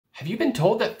Have you been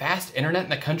told that fast internet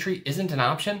in the country isn't an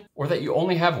option, or that you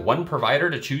only have one provider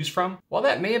to choose from? While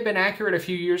that may have been accurate a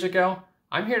few years ago,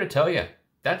 I'm here to tell you,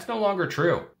 that's no longer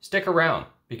true. Stick around,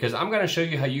 because I'm going to show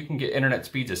you how you can get internet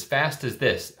speeds as fast as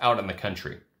this out in the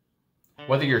country.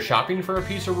 Whether you're shopping for a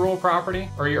piece of rural property,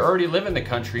 or you already live in the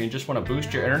country and just want to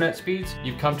boost your internet speeds,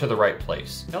 you've come to the right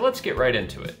place. Now let's get right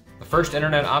into it. The first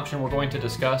internet option we're going to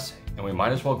discuss, and we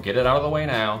might as well get it out of the way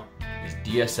now, is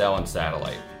DSL and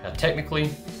satellite. Now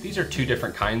technically, these are two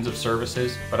different kinds of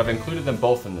services, but I've included them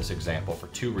both in this example for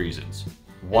two reasons.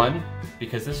 One,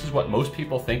 because this is what most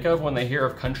people think of when they hear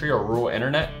of country or rural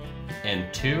internet,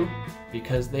 and two,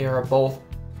 because they are both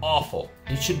awful.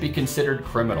 It should be considered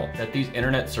criminal that these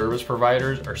internet service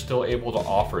providers are still able to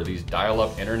offer these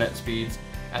dial-up internet speeds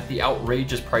at the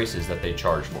outrageous prices that they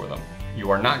charge for them. You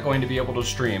are not going to be able to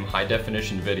stream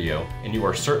high-definition video, and you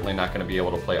are certainly not going to be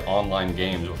able to play online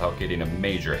games without getting a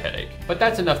major headache. But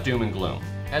that's enough doom and gloom.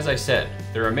 As I said,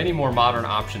 there are many more modern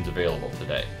options available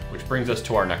today, which brings us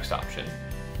to our next option,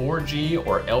 4G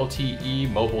or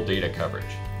LTE mobile data coverage.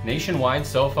 Nationwide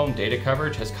cell phone data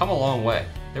coverage has come a long way.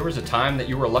 There was a time that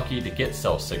you were lucky to get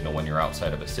cell signal when you're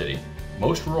outside of a city.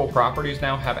 Most rural properties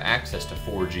now have access to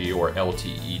 4G or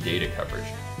LTE data coverage.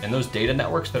 And those data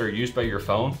networks that are used by your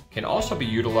phone can also be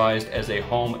utilized as a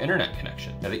home internet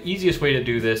connection. Now the easiest way to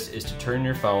do this is to turn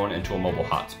your phone into a mobile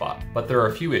hotspot, but there are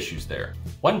a few issues there.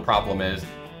 One problem is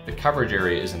the coverage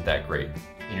area isn't that great,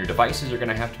 and your devices are going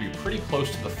to have to be pretty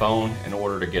close to the phone in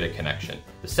order to get a connection.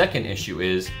 The second issue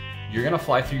is you're going to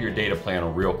fly through your data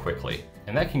plan real quickly,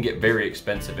 and that can get very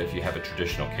expensive if you have a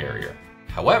traditional carrier.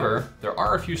 However, there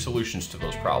are a few solutions to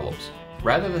those problems.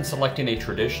 Rather than selecting a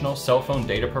traditional cell phone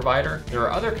data provider, there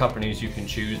are other companies you can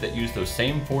choose that use those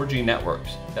same 4G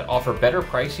networks that offer better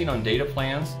pricing on data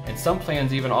plans, and some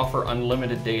plans even offer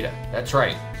unlimited data. That's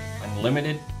right,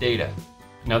 unlimited data.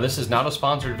 Now this is not a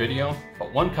sponsored video,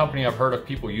 but one company I've heard of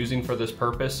people using for this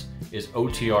purpose is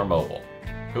OTR Mobile.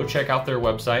 Go check out their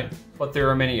website, but there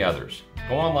are many others.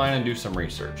 Go online and do some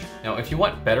research. Now if you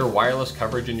want better wireless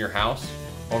coverage in your house,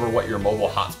 over what your mobile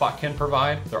hotspot can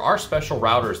provide, there are special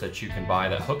routers that you can buy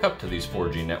that hook up to these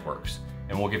 4G networks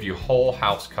and will give you whole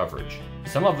house coverage.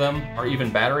 Some of them are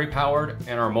even battery powered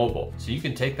and are mobile, so you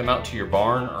can take them out to your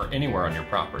barn or anywhere on your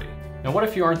property. Now what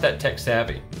if you aren't that tech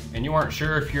savvy and you aren't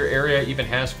sure if your area even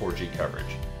has 4G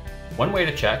coverage? One way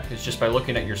to check is just by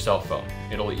looking at your cell phone.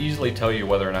 It'll easily tell you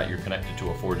whether or not you're connected to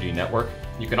a 4G network.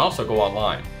 You can also go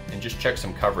online and just check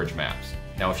some coverage maps.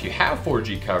 Now if you have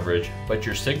 4G coverage, but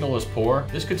your signal is poor,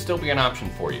 this could still be an option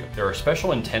for you. There are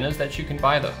special antennas that you can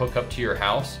buy that hook up to your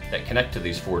house that connect to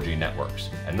these 4G networks.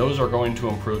 And those are going to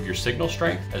improve your signal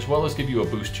strength as well as give you a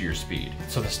boost to your speed.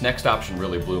 So this next option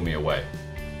really blew me away.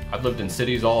 I've lived in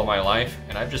cities all of my life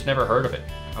and I've just never heard of it.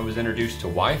 I was introduced to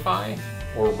Wi-Fi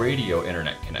or radio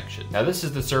internet connection. Now this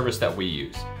is the service that we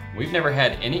use. We've never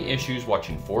had any issues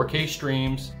watching 4K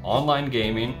streams, online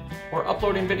gaming, or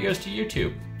uploading videos to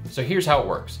YouTube. So here's how it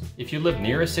works. If you live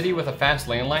near a city with a fast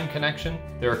landline connection,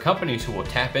 there are companies who will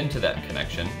tap into that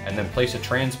connection and then place a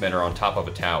transmitter on top of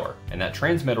a tower. And that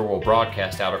transmitter will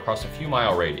broadcast out across a few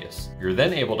mile radius. You're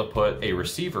then able to put a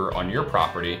receiver on your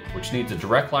property, which needs a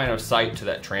direct line of sight to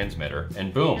that transmitter,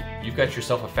 and boom, you've got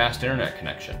yourself a fast internet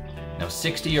connection. Now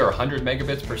 60 or 100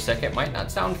 megabits per second might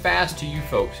not sound fast to you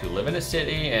folks who live in a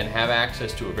city and have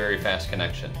access to a very fast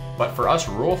connection. But for us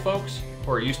rural folks,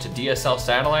 who are used to DSL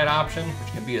satellite option,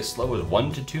 which can be as slow as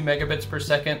 1 to 2 megabits per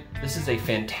second, this is a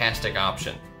fantastic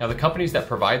option. Now the companies that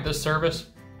provide this service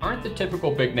aren't the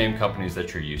typical big name companies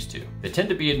that you're used to. They tend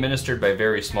to be administered by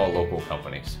very small local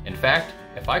companies. In fact,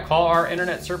 if I call our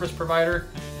internet service provider,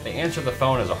 they answer the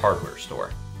phone as a hardware store.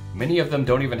 Many of them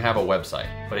don't even have a website,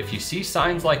 but if you see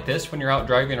signs like this when you're out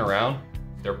driving around,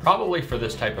 they're probably for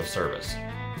this type of service.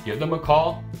 Give them a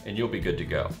call and you'll be good to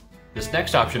go. This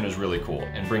next option is really cool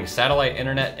and brings satellite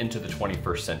internet into the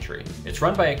 21st century. It's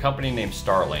run by a company named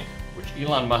Starlink, which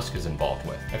Elon Musk is involved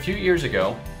with. A few years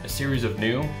ago, a series of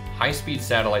new, high-speed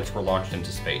satellites were launched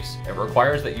into space. It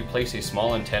requires that you place a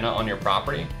small antenna on your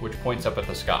property, which points up at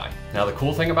the sky. Now the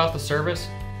cool thing about the service,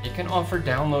 it can offer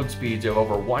download speeds of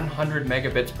over 100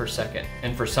 megabits per second.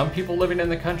 And for some people living in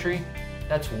the country,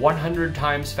 that's 100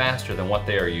 times faster than what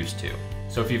they are used to.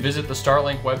 So if you visit the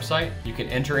Starlink website, you can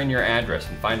enter in your address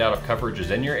and find out if coverage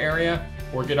is in your area,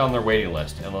 or get on their waiting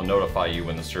list and they'll notify you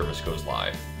when the service goes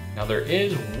live. Now there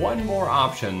is one more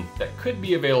option that could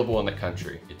be available in the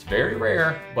country. It's very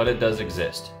rare, but it does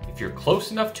exist. If you're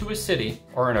close enough to a city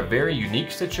or in a very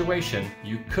unique situation,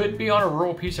 you could be on a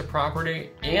rural piece of property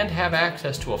and have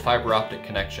access to a fiber optic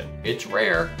connection. It's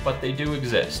rare, but they do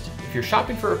exist. If you're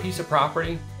shopping for a piece of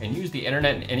property and use the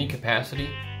internet in any capacity,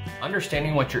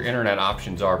 Understanding what your internet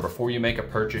options are before you make a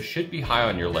purchase should be high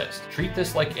on your list. Treat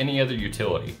this like any other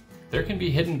utility. There can be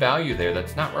hidden value there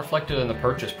that's not reflected in the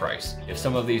purchase price if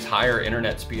some of these higher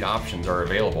internet speed options are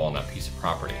available on that piece of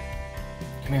property.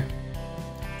 Come here.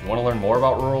 You want to learn more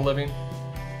about rural living?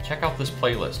 Check out this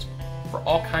playlist for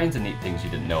all kinds of neat things you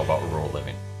didn't know about rural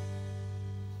living.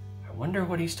 I wonder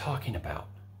what he's talking about.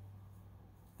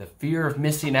 The fear of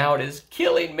missing out is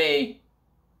killing me.